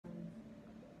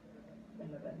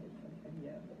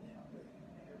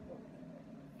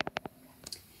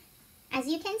As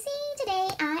you can see, today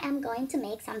I am going to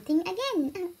make something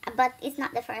again, but it's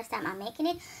not the first time I'm making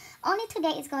it. Only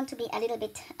today it's going to be a little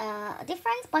bit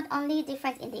different, but only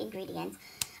different in the ingredients.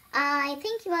 I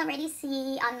think you already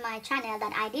see on my channel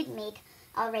that I did make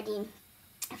already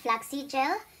flaxseed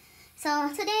gel. So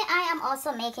today I am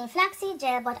also making flaxseed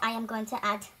gel, but I am going to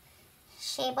add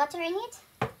shea butter in it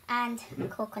and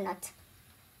coconut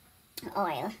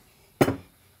oil.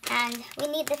 And we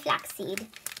need the flaxseed.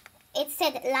 It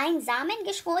said Leinsamen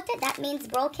geschrotet, that means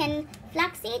broken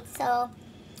flaxseed. So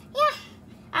yeah,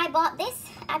 I bought this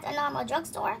at a normal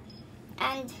drugstore.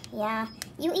 And yeah,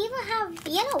 you even have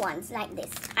yellow ones like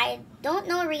this. I don't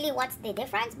know really what's the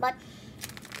difference, but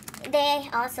they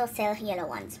also sell yellow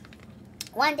ones.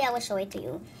 One day I will show it to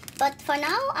you. But for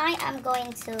now, I am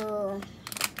going to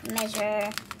measure,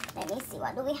 let me see,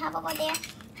 what do we have over there?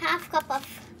 Half cup of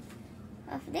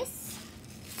this.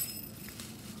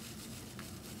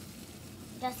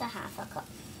 Just a half a cup.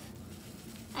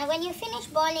 And when you finish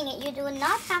boiling it, you do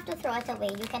not have to throw it away.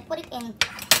 You can put it in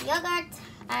yogurt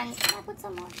and can I put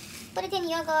some more? Put it in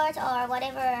yogurt or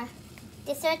whatever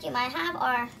dessert you might have,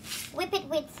 or whip it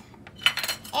with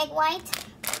egg white,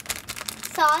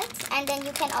 salt, and then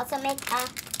you can also make a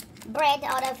bread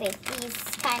out of it. These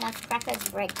kind of crackers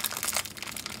bread.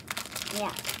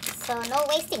 Yeah, so no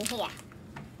wasting here.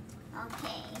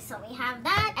 Okay, so we have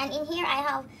that, and in here I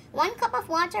have 1 cup of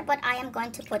water, but I am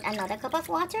going to put another cup of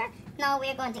water. Now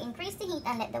we're going to increase the heat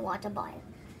and let the water boil.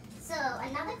 So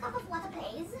another cup of water,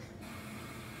 please.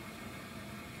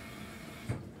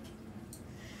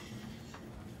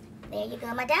 There you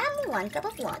go, madam, 1 cup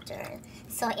of water.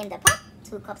 So in the pot,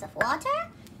 2 cups of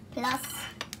water plus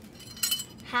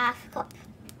half cup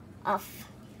of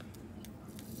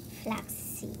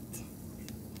flaxseed.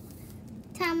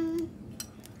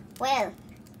 Well,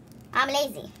 I'm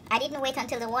lazy. I didn't wait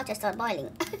until the water started boiling.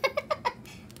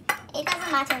 It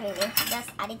doesn't matter really, just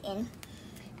add it in.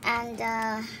 And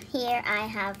here I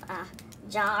have a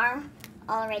jar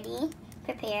already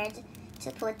prepared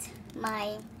to put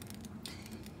my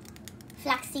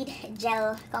flaxseed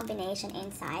gel combination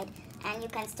inside, and you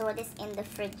can store this in the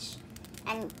fridge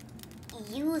and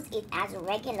use it as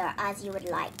regular as you would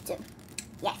like to.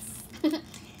 Yes.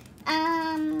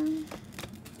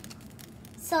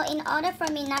 So in order for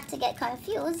me not to get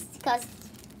confused, because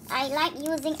I like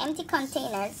using empty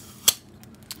containers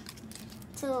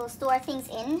to store things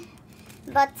in,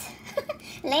 but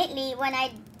lately when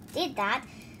I did that,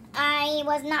 I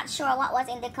was not sure what was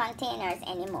in the containers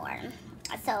anymore.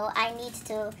 So I need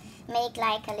to make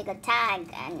like a little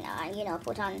tag and you know,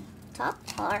 put on top,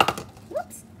 or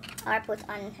whoops, or put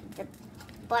on the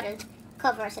bottle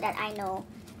cover so that I know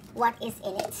what is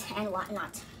in it and what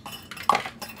not.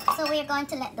 So we're going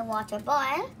to let the water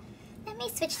boil. Let me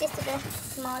switch this to the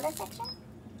smaller section.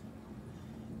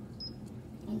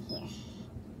 In here.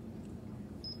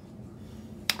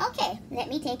 Okay, let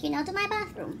me take you now to my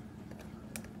bathroom.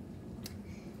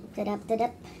 Ta-dup,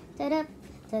 ta-dup, ta-dup.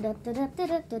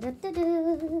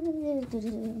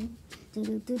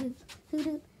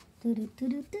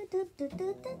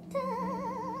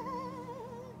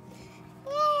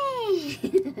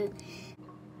 Yay!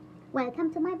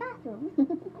 Welcome to my bathroom.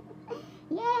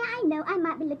 Yeah, I know I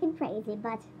might be looking crazy,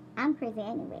 but I'm crazy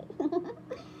anyway.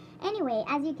 Anyway,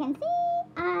 as you can see,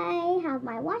 I have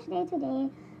my wash day today.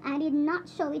 I did not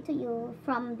show it to you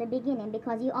from the beginning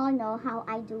because you all know how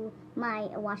I do my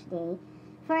wash day.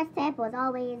 First step was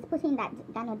always putting that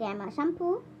Ganoderma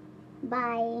shampoo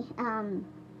by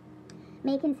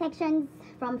making sections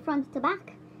from front to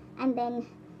back, and then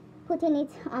putting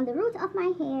it on the root of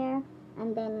my hair,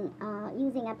 and then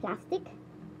using a plastic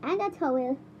and a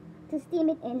towel to steam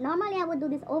it in. Normally I would do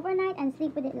this overnight and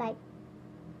sleep with it like,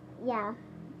 yeah,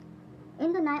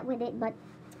 in the night with it, but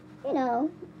you know,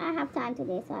 I have time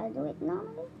today, so I'll do it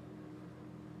normally.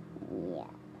 Yeah,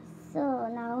 so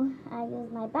now I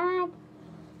use my bag,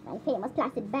 my famous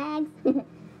plastic bags,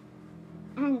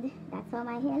 and that's how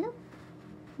my hair looks.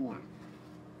 Yeah,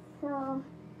 so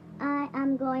I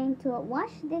am going to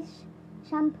wash this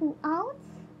shampoo out.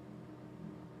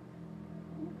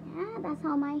 Yeah, that's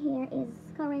how my hair is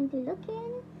currently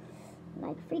looking.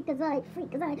 Like freakazoid,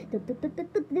 freakazoid,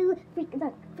 freakazoid,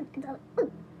 freakazoid.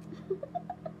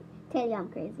 Tell you I'm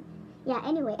crazy. Yeah,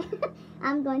 anyway,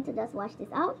 I'm going to just wash this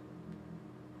out.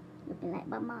 Looking like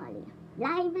Bob Marley.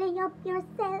 Lively up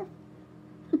yourself.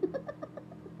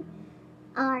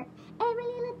 Or every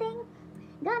little thing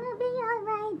gonna be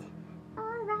alright,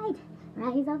 alright.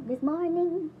 Rise up this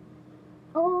morning,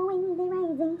 oh, in the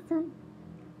rising sun.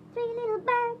 3 little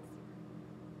birds.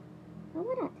 Oh,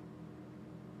 what that?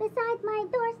 beside my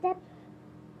doorstep,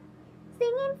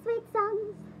 singing sweet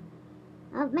songs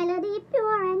of melody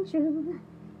pure and true.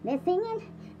 They're singing,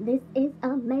 this is a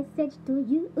message to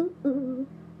you.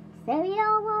 So you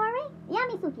don't worry, yeah,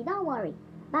 Misuki, don't worry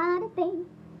about a thing.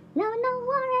 No, no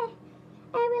worry,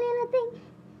 every little thing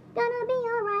gonna be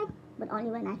alright. But only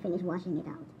when I finish washing it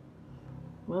out.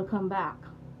 Welcome back.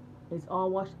 It's all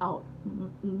washed out.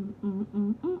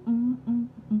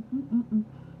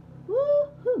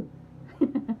 Woohoo!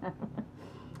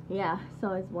 Yeah,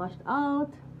 so it's washed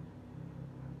out.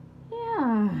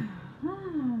 Yeah.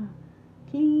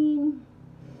 Clean,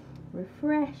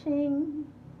 refreshing.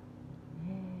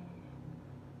 Yeah.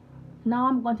 Now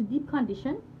I'm going to deep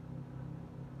condition.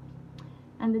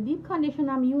 And the deep condition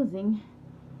I'm using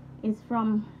is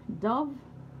from Dove.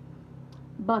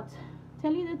 But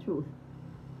tell you the truth,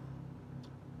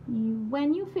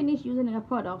 when you finish using a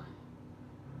product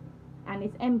and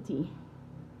it's empty,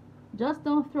 just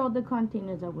don't throw the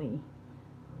containers away.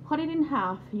 Cut it in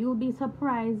half. You'll be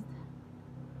surprised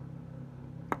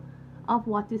of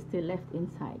what is still left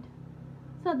inside.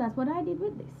 So that's what I did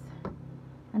with this.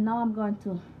 And now I'm going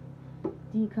to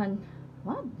deep condition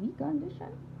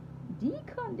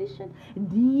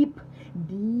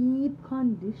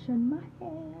my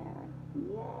hair.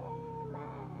 Yeah,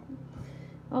 man.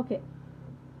 Okay.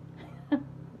 Let's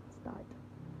start.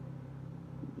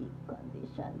 Deep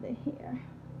condition the hair.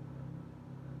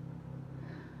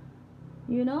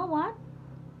 You know what?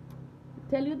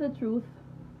 Tell you the truth,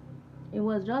 it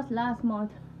was just last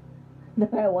month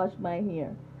that I washed my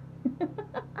hair.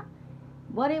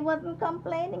 But it wasn't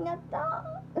complaining at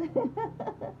all.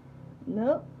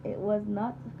 No, it was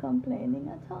not complaining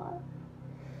at all.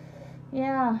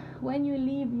 Yeah, when you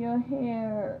leave your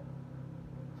hair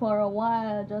for a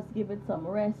while, just give it some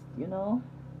rest, you know,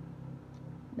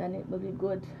 then it will be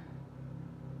good.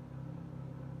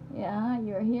 Yeah,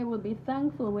 your hair will be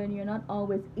thankful when you're not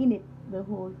always in it the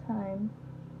whole time.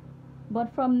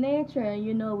 But from nature,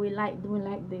 you know, we like doing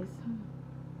like this.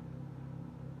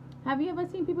 Have you ever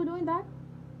seen people doing that?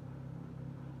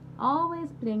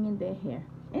 Always playing in their hair.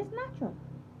 It's natural.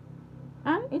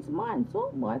 And it's mine, so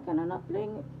why can I not play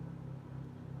it?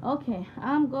 Okay,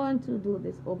 I'm going to do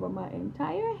this over my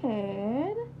entire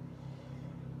head.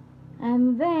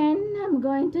 And then I'm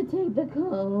going to take the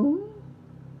comb.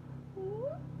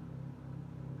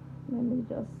 Let me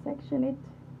just section it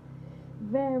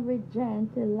very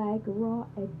gentle, like raw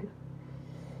egg.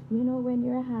 You know, when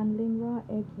you're handling raw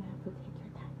egg, you have to take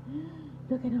your time.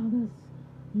 Look at all those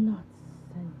knots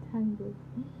and tangles.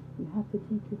 You have to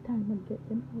take your time and get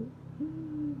them out.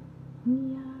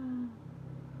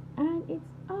 Yeah. And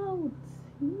it's out.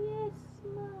 Yes,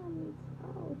 ma'am, it's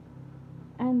out.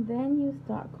 And then you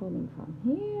start combing from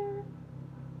here.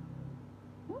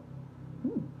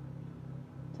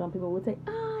 Some people would say,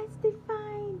 ah, it's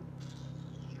defined.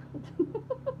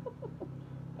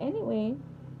 Anyway,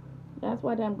 that's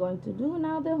what I'm going to do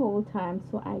now the whole time.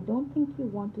 So I don't think you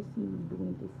want to see me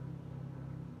doing this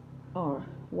or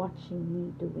watching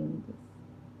me doing this.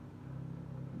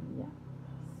 Yeah.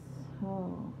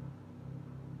 So,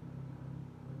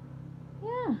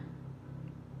 yeah.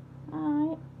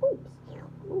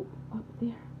 Oops, up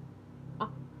there.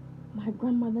 My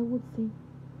grandmother would say,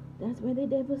 that's where the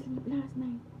devil slept last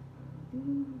night.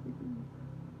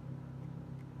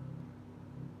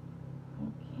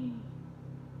 Okay.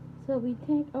 So we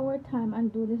take our time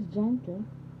and do this gently.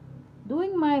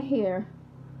 Doing my hair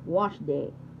wash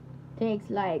day takes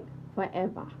like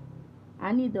forever.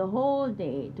 I need the whole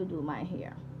day to do my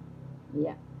hair.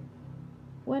 Yeah.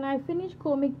 When I finish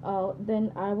combing out,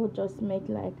 then I will just make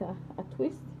like a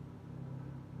twist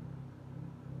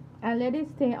and let it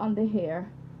stay on the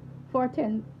hair for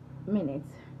 10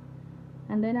 minutes.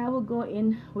 And then I will go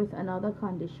in with another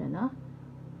conditioner.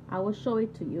 I will show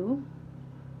it to you,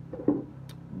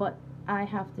 but I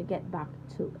have to get back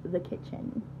to the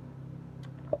kitchen.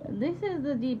 This is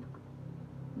the deep,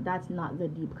 that's not the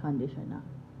deep conditioner.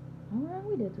 How are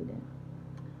we there today?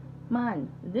 Man,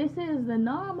 this is the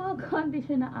normal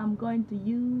conditioner I'm going to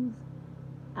use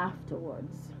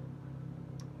afterwards,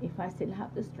 if I still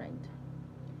have the strength.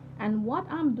 And what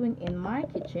I'm doing in my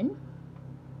kitchen,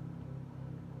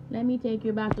 let me take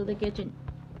you back to the kitchen.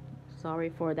 Sorry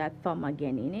for that thumb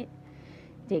again in it.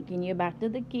 Taking you back to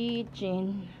the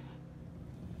kitchen.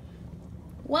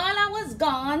 While I was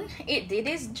gone, it did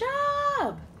its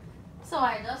job. So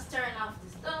I just turned off the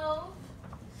stove.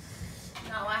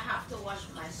 Now I have to wash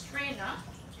my strainer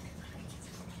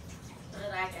so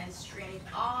that I can strain it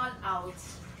all out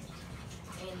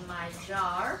in my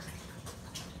jar.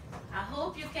 I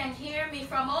hope you can hear me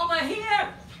from over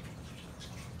here.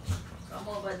 From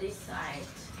over this side.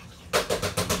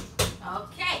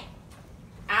 Okay,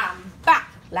 I'm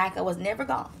back like I was never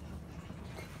gone.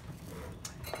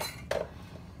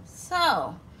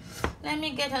 So, let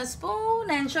me get a spoon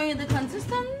and show you the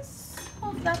consistency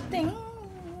of that thing.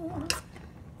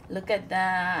 Look at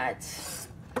that.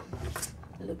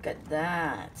 Look at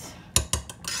that.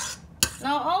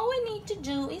 Now all we need to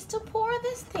do is to pour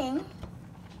this thing.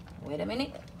 Wait a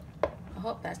minute. I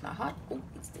hope that's not hot. Oh,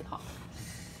 it's still hot.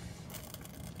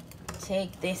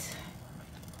 Take this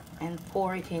and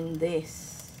pour it in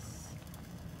this.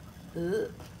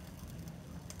 Ugh.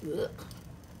 Ugh.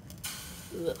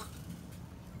 Ugh.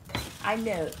 I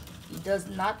know it does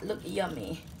not look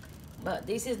yummy, but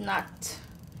this is not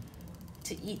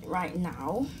to eat right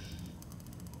now.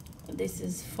 This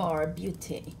is for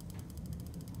beauty.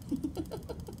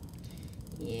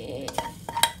 Yeah.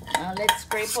 Now let's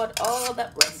scrape out all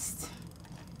that rest.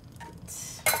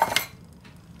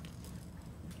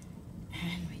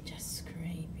 And we just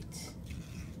scrape it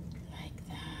like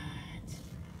that.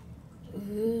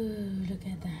 Ooh, look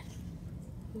at that.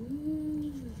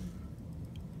 Ooh.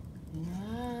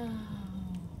 Wow.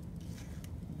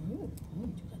 Ooh,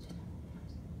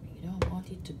 you don't want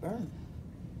it to burn.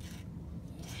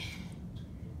 Yeah.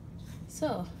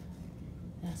 So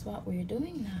that's what we're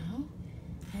doing now.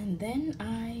 And then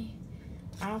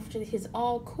after it is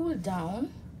all cooled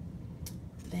down,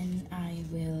 then I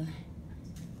will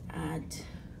add,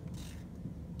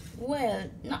 well,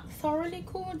 not thoroughly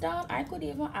cooled down. I could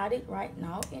even add it right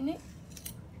now in it.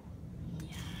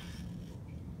 Yeah.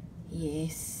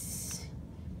 Yes.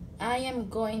 I am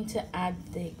going to add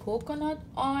the coconut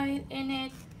oil in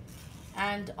it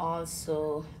and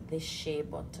also the shea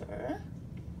butter.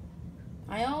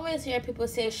 I always hear people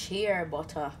say shea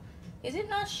butter. Is it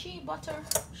not shea butter?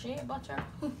 Shea butter?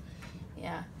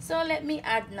 Yeah. So let me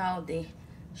add now the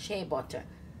shea butter.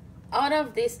 Out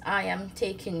of this, I am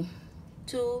taking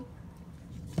 2.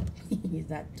 Is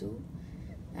that 2?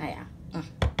 Ah, yeah.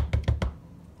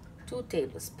 2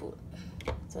 tablespoons.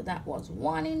 So that was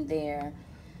 1 in there.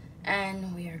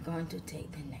 And we are going to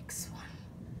take the next one.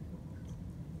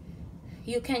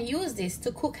 You can use this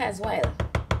to cook as well.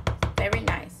 Very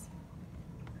nice.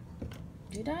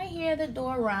 Did I hear the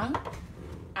door ring?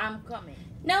 I'm coming.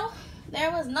 No,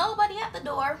 there was nobody at the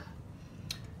door.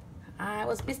 I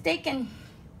was mistaken.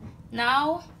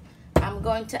 Now I'm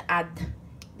going to add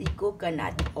the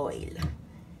coconut oil.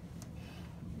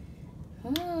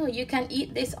 Oh, you can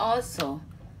eat this also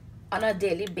on a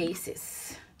daily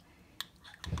basis.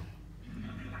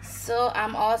 So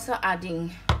I'm also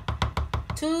adding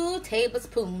 2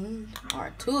 tablespoons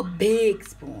or 2 big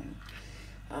spoons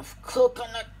of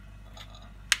coconut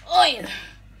oil.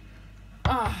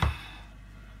 Ah,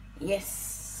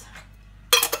 yes.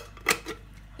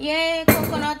 Yeah,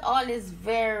 coconut oil is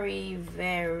very,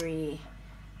 very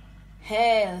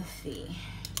healthy.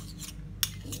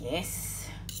 Yes,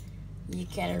 you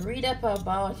can read up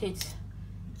about it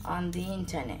on the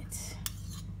internet.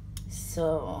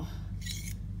 So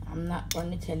I'm not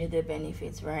going to tell you the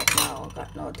benefits right now.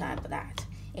 Got no time for that.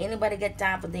 Anybody get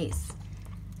time for this?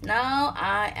 Now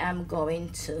I am going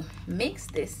to mix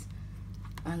this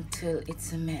until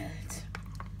it's a melt.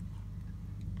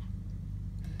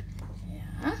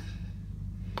 Yeah.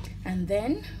 And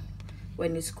then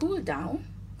when it's cooled down,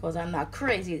 because I'm not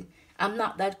crazy, I'm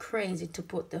not that crazy to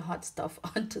put the hot stuff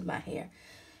onto my hair.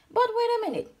 But wait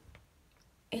a minute.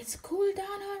 It's cooled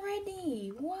down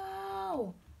already.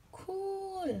 Wow.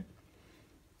 Cool.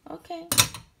 Okay.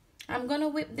 I'm going to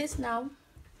whip this now.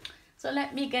 So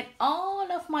let me get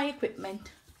all of my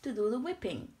equipment to do the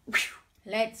whipping.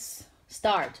 Let's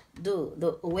start do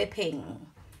the whipping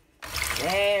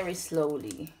very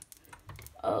slowly.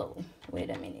 Oh, wait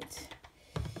a minute.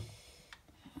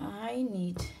 I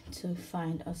need to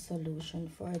find a solution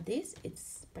for this.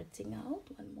 It's spreading out.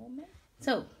 One moment.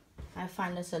 So I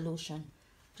found a solution.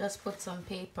 Just put some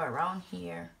paper around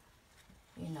here,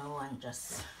 you know, and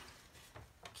just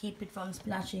keep it from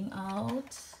splashing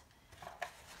out.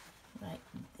 Like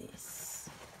this.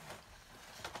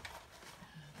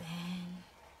 And then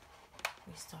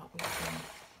we start with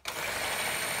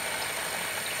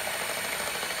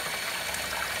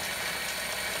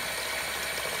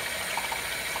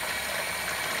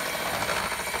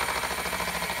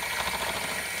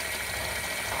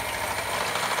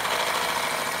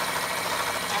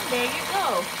and there you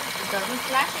go. It doesn't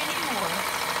splash anymore.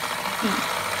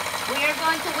 We are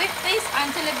going to whip this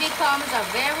until it becomes a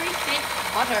very thick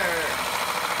butter.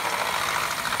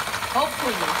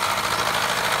 Hopefully.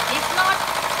 If not,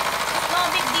 it's no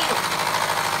big deal.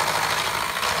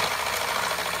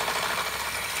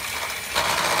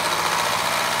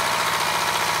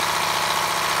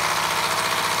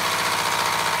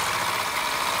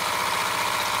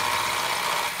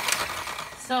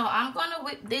 So I'm gonna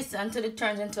whip this until it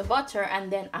turns into butter,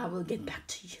 and then I will get back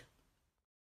to you.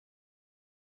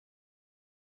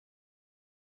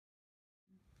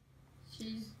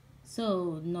 Cheese.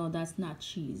 So no, that's not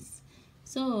cheese.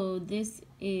 So this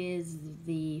is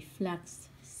the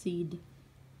flaxseed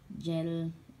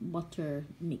gel butter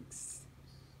mix.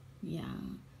 Yeah,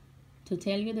 to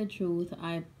tell you the truth,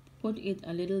 I put it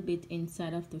a little bit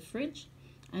inside of the fridge,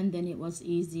 and then it was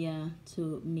easier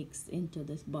to mix into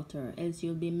this butter, else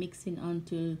you'll be mixing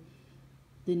until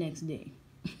the next day.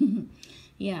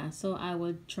 Yeah, so I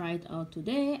will try it out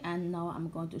today, and now I'm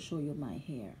going to show you my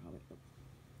hair how it looks.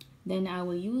 Then I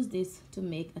will use this to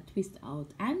make a twist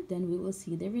out, and then we will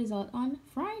see the result on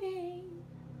Friday.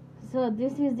 So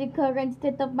this is the current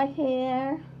state of my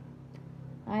hair.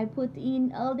 I put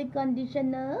in all the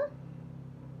conditioner,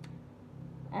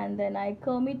 and then I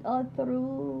comb it all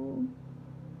through,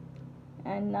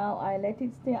 and now I let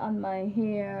it stay on my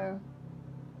hair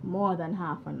more than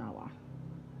half an hour.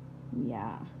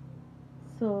 Yeah,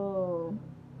 so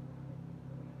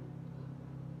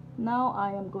now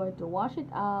I am going to wash it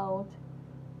out,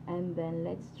 and then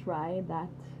let's try that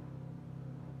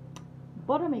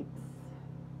butter mix.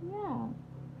 Yeah,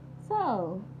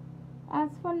 so as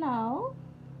for now,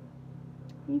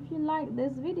 if you like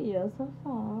this video so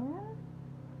far,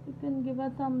 you can give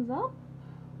a thumbs up,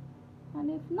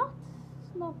 and if not,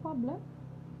 it's no problem.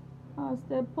 I'll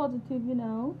stay positive, you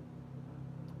know.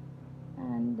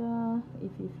 And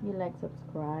if you feel like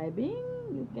subscribing,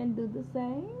 you can do the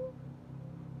same.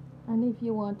 And if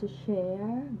you want to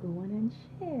share, go on and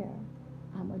share.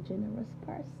 I'm a generous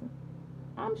person.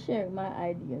 I'm sharing my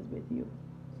ideas with you,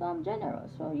 so I'm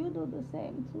generous, so you do the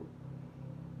same too.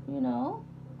 You know,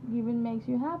 giving makes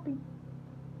you happy.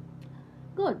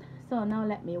 Good. So now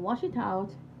let me wash it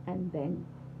out and then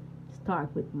start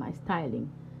with my styling,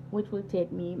 which will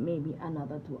take me maybe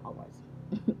another 2 hours.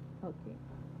 Okay,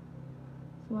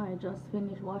 so I just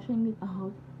finished washing it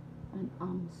out, and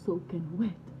I'm soaking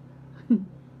wet.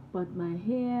 But my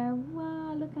hair,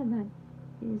 wow, look at that.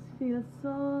 It feels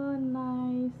so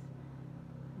nice,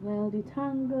 well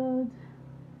detangled,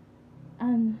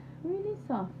 and really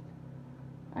soft.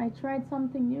 I tried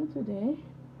something new today.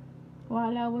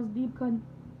 While I was deep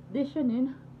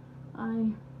conditioning,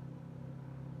 I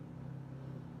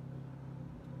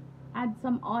add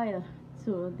some oil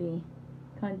to the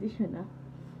conditioner,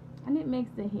 and it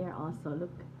makes the hair also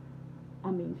look,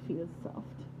 feel soft.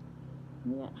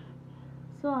 Yeah,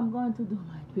 so I'm going to do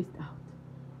my twist out,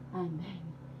 and then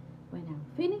when I'm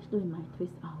finished doing my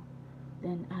twist out,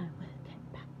 then I will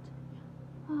get back to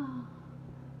you. Ah,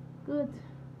 good.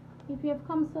 If you have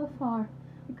come so far,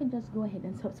 you can just go ahead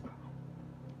and subscribe.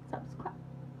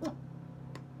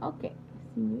 Okay,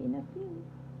 see you in a few.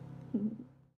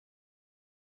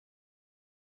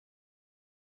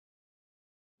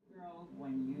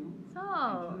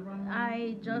 So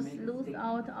I just loose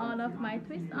out all of my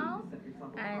twist out,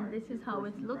 and this is how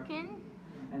it's looking.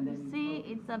 You see,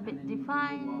 it's a bit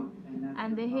defined,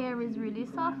 and the hair is really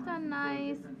soft and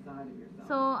nice.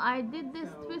 So I did this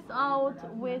twist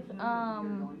out with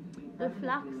the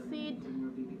flaxseed.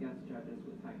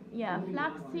 Yeah,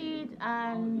 flaxseed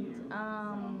and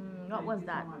what was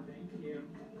that?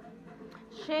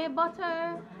 Shea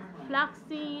butter,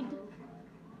 flaxseed,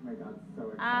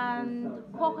 and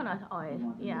coconut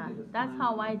oil. Yeah, that's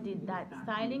how I did that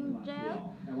styling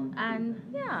gel. And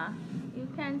yeah, you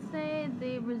can say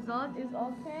the result is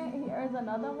okay. Here's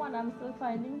another one I'm still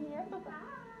finding here.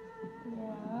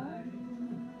 Yeah,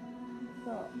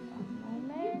 so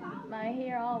my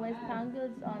hair always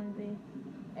tangles on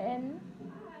the end.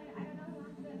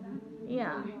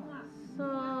 Yeah,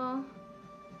 so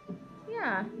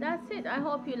yeah, that's it. I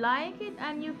hope you like it,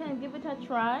 and you can give it a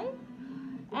try,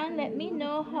 and let me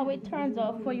know how it turns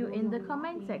out for you in the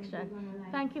comment section.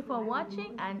 Thank you for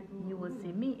watching, and you will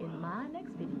see me in my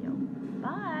next video.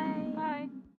 Bye.